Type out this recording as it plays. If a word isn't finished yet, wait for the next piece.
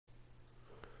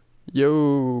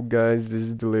Yo guys, this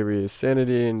is Delirious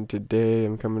Sanity, and today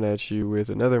I'm coming at you with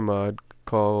another mod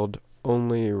called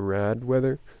Only Rad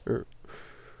Weather, or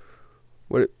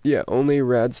Only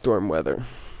Rad Storm Weather.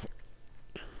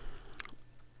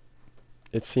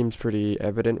 It seems pretty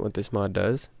evident what this mod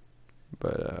does,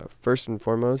 but first and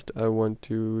foremost, I want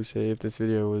to say if this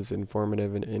video was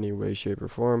informative in any way, shape, or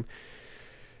form,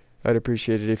 I'd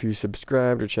appreciate it if you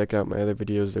subscribed or check out my other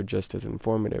videos. They're just as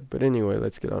informative. But anyway,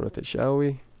 let's get on with it, shall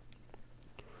we?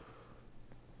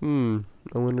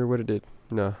 I wonder what it did.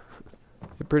 Nah.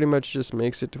 It pretty much just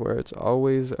makes it to where it's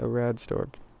always a rad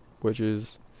storm, which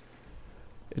is,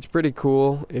 it's pretty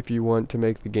cool if you want to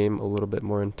make the game a little bit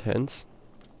more intense.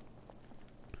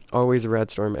 Always a rad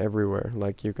storm everywhere,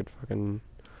 like you could fucking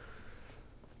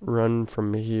run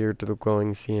from here to the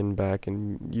glowing sea and back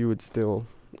and you would still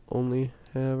only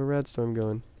have a rad storm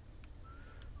going.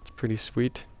 It's pretty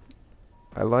sweet.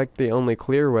 I like the only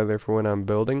clear weather for when I'm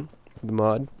building the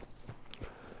mod.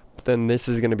 Then this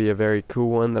is going to be a very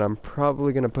cool one that I'm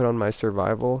probably going to put on my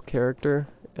survival character,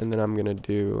 and then I'm going to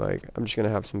do, like, I'm just going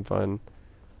to have some fun.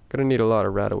 Going to need a lot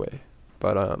of radaway,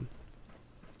 but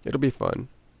it'll be fun.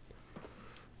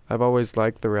 I've always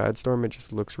liked the rad storm. It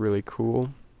just looks really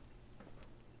cool.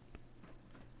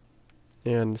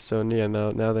 And so yeah,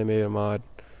 now they made a mod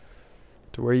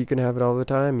to where you can have it all the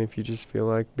time if you just feel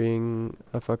like being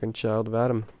a fucking child of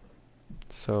Adam.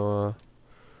 So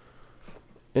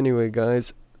anyway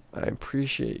guys, I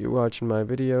appreciate you watching my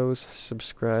videos.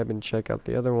 Subscribe and check out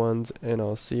the other ones, and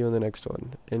I'll see you in the next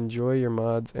one. Enjoy your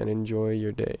mods and enjoy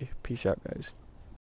your day. Peace out, guys.